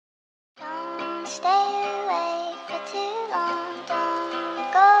Stay awake for too long,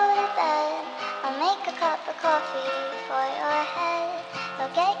 don't go to bed. I'll make a cup of coffee for your head. I'll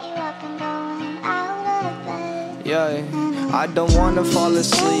get you up and going out of bed. Yeah, I don't wanna fall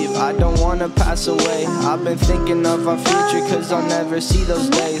asleep, I don't wanna pass away. I've been thinking of our future, cause I'll never see those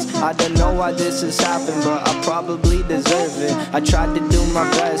days. I don't know why this has happened, but I probably deserve it. I tried to do my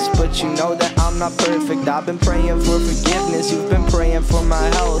best, but you know that I'm not perfect. I've been praying for forgiveness, you've been praying for my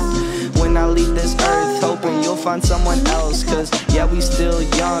health. When I leave this earth, hoping you'll find someone else. Cause yeah, we still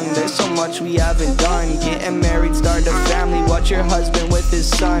young, there's so much we haven't done. Getting married, start a family, watch your husband with his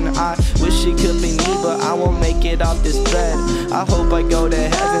son. I wish it could be me, but I won't make it off this bed. I hope I go to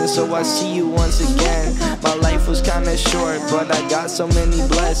heaven, so I see you once again. My life was kinda short, but I got so many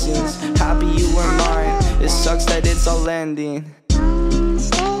blessings. Happy you were mine, it sucks that it's all ending.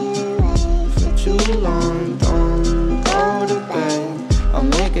 For too long, don't go to bed. I'll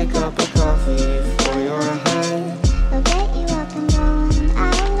make a cup of coffee for your head. I'll get you up and going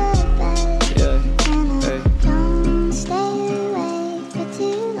out of bed. Yeah, hey. Don't stay awake for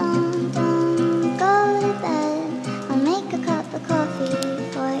too long, don't go to bed. I'll make a cup of coffee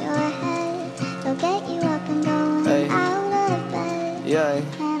for your head. I'll get you up and going out of bed. Yeah.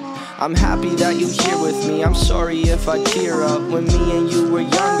 I'm happy that you're here with me, I'm sorry if I tear up. When me and you were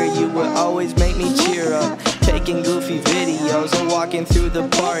younger, you would always make me cheer up. Taking goofy videos and walking through the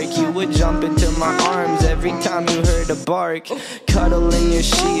park, you would jump into my arms every time you heard a bark. Cuddle in your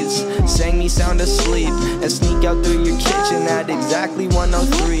sheets, sang me sound asleep, and sneak out through your kitchen at exactly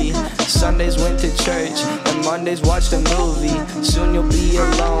 1:03. Sundays went to church, and Mondays watched a movie. Soon you'll be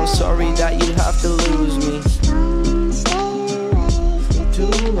alone, sorry that you have to